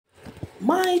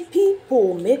My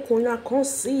people, make una come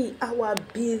see our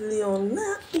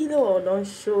billionaire don't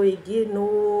show again.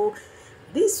 No,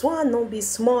 this one no be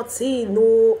small thing.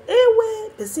 No, anyway,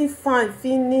 person fine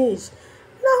finish.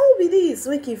 Now who be this?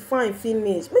 Make it fine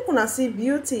finish. Make una see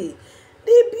beauty.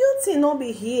 The beauty no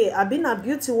be here. I been a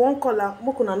beauty one color.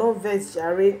 Make una no vex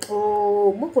jare.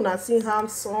 Oh, make una see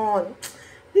handsome.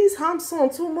 This handsome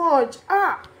too much.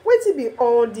 Wetin be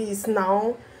all this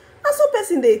now? Na so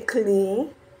person dey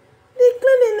clean. The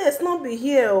cleanliness not be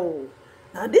here. Oh.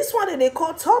 Now this one they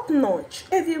call top notch.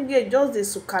 Everywhere just the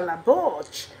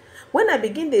sukalabotch. When I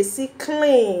begin they see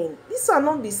clean. This one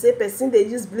not be say person they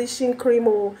use bleaching cream.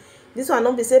 Oh. This one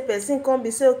not be say person come be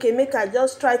say okay make I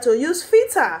just try to use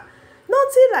filter.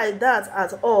 Nothing like that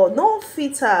at all. No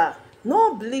filter,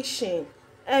 no bleaching.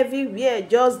 Everywhere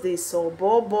just the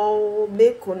bobo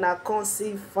make una come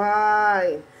see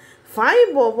fine.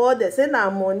 Fine bobo they say na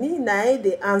money na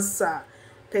the answer.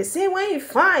 Person when you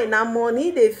find na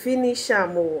money they finish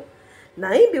am o.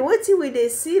 Na him be wetin we dey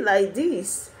see like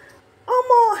this.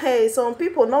 Omo hey, some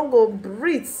people no go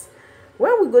breathe.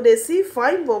 When we go dey see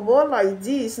fine bobo like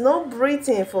this, no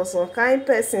breathing for some kind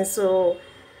person. So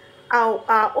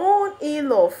our own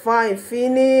in-law fine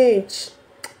finish.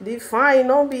 The fine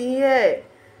no be here.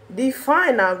 The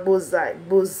fine na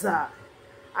gboza.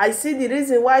 I see the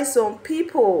reason why some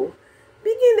people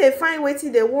begin dey find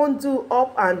wetin they wan do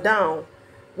up and down.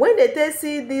 When they take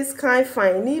see this kind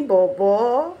fine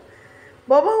bobo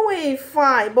when he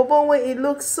fine, bobo when he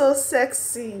looks so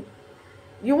sexy,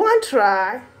 you want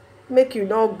try? Make you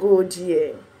not go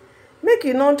there. Make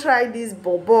you not try this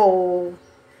bobo.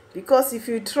 Because if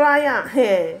you try am,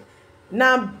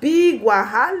 na big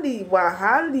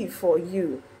wahali for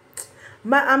you.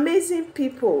 My amazing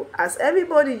people, as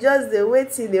everybody just dey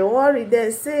wait till they worry,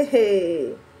 then say,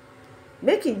 hey,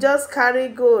 make it just carry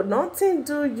go. Nothing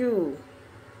do you.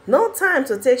 No time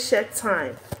to take check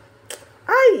time.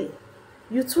 Aye,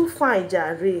 you too fine,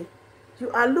 jare. You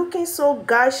are looking so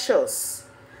gorgeous.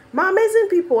 My amazing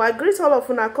people, I greet all of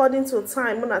you according to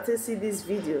time when I see this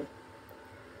video.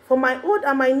 For my old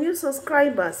and my new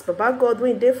subscribers, Baba God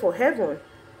when dey for heaven,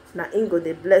 na him go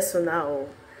dey bless you now.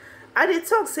 I dey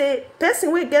talk say,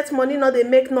 person wey get money no dey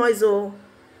make noise oh.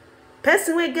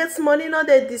 Person wey get money no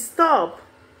dey disturb.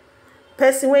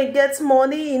 Person wey get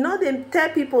money, you know they tell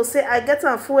people say I get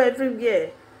am full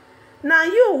everywhere. Now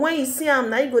you when you see am,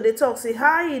 now you go dey talk say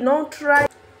hi, you no try.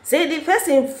 Say the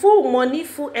person full money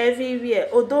full everywhere.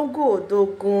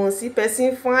 Odogun. See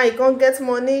person fine, you can't get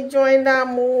money join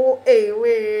am oh. Hey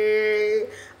way.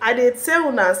 I dey tell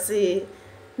una say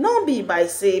no be by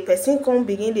say person come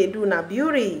begin dey do na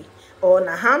beauty or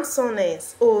na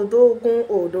handsomeness.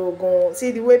 Odogun. See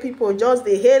the way people just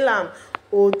dey hail am.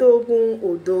 Odogun.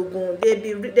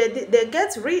 They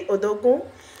get real Odogun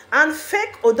and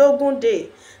fake Odogun day.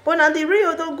 But now the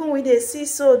real Odogun we they see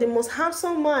so the most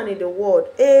handsome man in the world.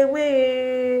 Hey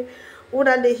way,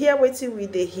 una they hear wetin we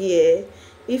they hear.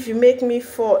 If you make me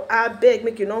fall, I beg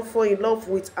make you not fall in love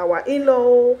with our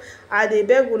in-law. I dey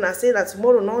beg una say that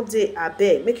tomorrow not day. I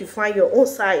beg make you find your own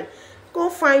side. Go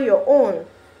find your own.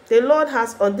 The Lord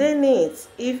has ordained it.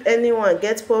 If anyone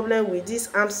gets problem with this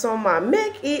handsome man,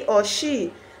 make he or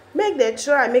she, make them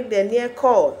try, make them near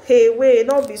call. Hey, wait,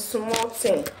 not be small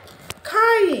thing.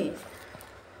 Kai,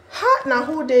 heart na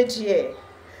who dey here?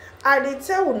 I dey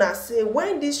tell una say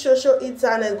when this social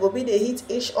internet go be they hit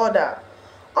each other,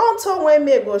 until when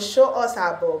may go show us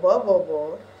our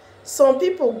bobo. Some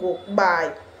people go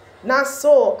buy. Na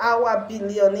so our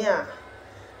billionaire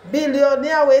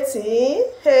waiting.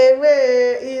 Hey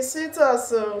way, e sweet us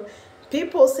so.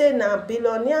 People say na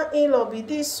billionaire in-law be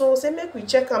this, so say make we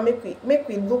check and make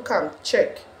we look and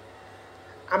check.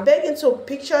 I'm begging to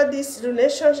picture this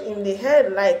relationship in the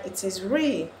head like it is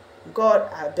real. God,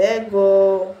 I beg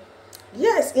oh.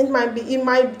 Yes, it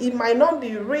might not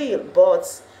be real,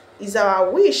 but it's our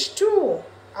wish too.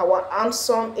 Our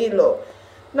handsome in-law.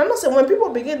 Now, not say when people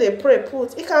begin they pray,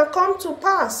 it can come to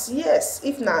pass. Yes,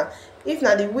 if not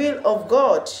the will of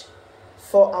God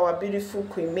for our beautiful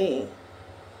Queen May.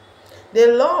 The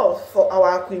love for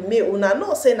our Queen May, una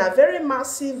know say na very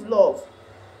massive love.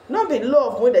 Not be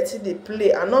love when they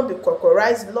play, and not be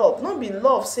corporized love. Not be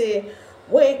love say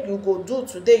when you go do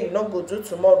today, you not go do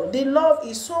tomorrow. The love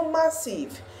is so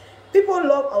massive. People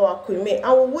love our Queen May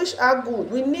and we wish her good.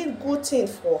 We need good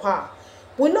things for her.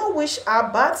 We no wish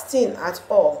her bad thing at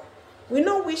all. We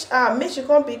no wish her make she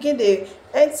come begin dey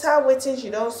enter waiting she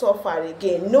don't suffer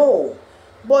again. No.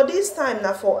 But this time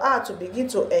now for her to begin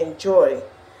to enjoy.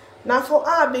 Now for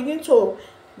her begin to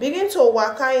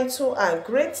waka into her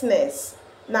greatness.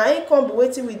 Now it come be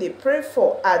waiting we dey pray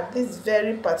for at this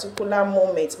very particular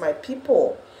moment, my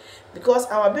people. because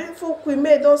our beautiful queen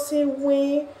may don see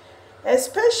win,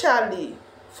 especially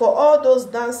for all those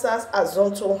dancers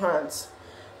azonto hands.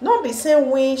 No be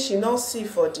same win she no see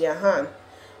for their hand.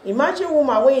 Imagine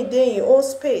woman wey dey im own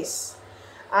space,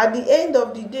 at the end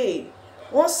of the day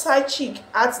one side chick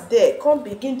out there come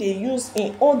begin dey use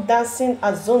im own dancing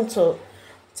azonto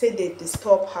take dey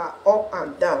disturb her up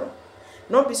and down.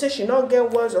 No be say she no get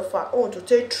words of her own to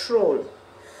take troll,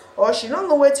 or she no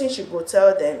know wetin she go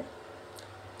tell them.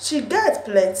 She get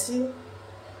plenty,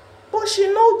 but she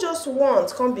no just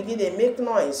want come begin dey make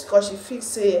noise because she feel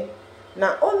say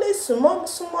na only small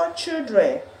small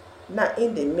children na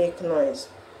im dey make noise.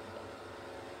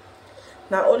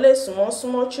 Na only small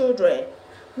small children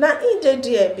na im dey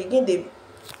there begin dey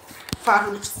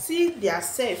fancy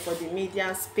theirself for the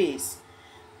media space.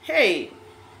 Hey,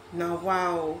 na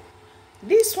wow.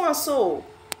 This one so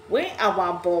when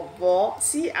our bobo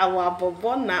see our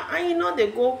bobo na, and you know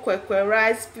dey go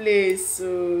kwekwerise place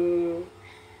o.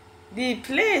 The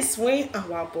place wey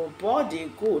our bobo dey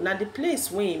go na the place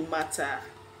wey e matter.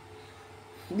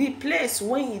 The place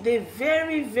wey e dey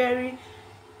very very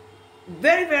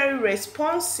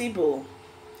responsible.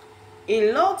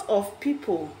 A lot of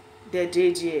people dey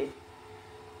there.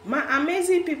 My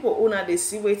amazing people, una dey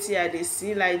see wetin I dey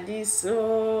see like this,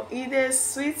 oh, e dey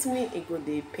sweet me, e go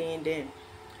dey pain them.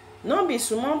 No be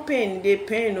small pain e dey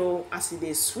pain o, as e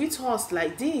dey sweet us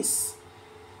like this.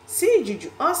 See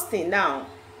Juju Austin now,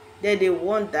 dem dey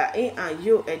wonder him and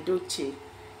Yul Edochie.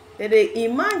 Dem dey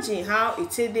imagine how e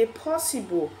take dey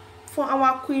possible for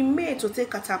our queen May to take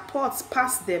catapult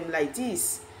past them like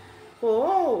this.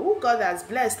 Oh, who God has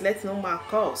blessed, let no man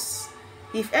curse.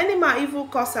 If any man evil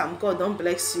curse am, God don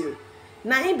bless you.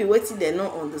 Na im be wetin dem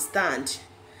no understand.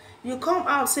 You come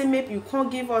out say maybe you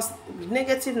can't give us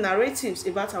negative narratives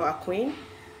about our queen,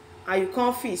 and you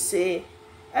can't feel say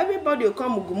everybody will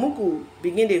come mugu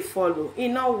begin dey follow. E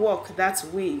no work that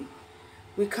way.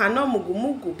 We cannot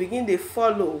mugu begin dey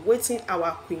follow wetin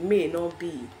our queen May no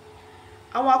be.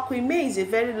 Our queen May is a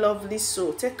very lovely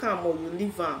soul. Take am or you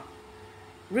leave am.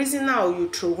 Reason how you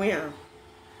throw am.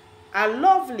 Her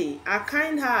lovely, her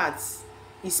kind heart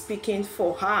is speaking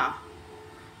for her.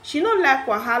 She no like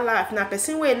wahala. If na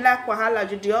person wey like wahala,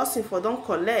 Juju Austin for don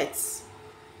collect.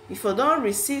 If for don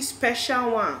receive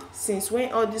special one since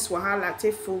when all this wahala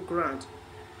take full ground.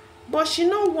 But she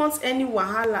no want any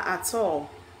wahala at all.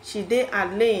 She dey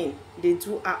her lane, dey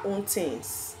do her own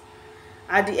things.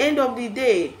 At the end of the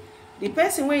day, the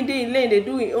person wey dey in lane dey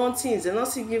do im own things, dem no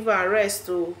still give her rest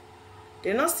o.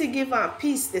 Dem no still give am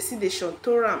peace, dey still dey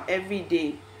shontor am every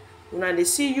day. Una dey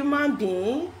see human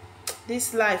being,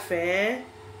 this life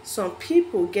some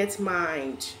people get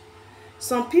mind.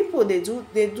 Some people dey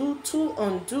do two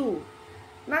undo.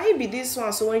 Na it be this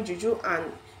one so when Juju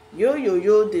and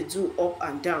yo dey do up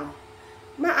and down.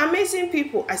 My amazing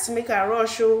people, I still make a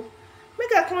rush o.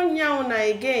 Make I come yarn una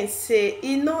again say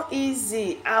e no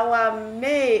easy. Our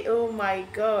May, oh my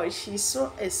God, she's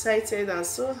so excited and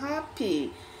so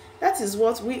happy. That is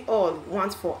what we all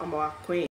want for our queen.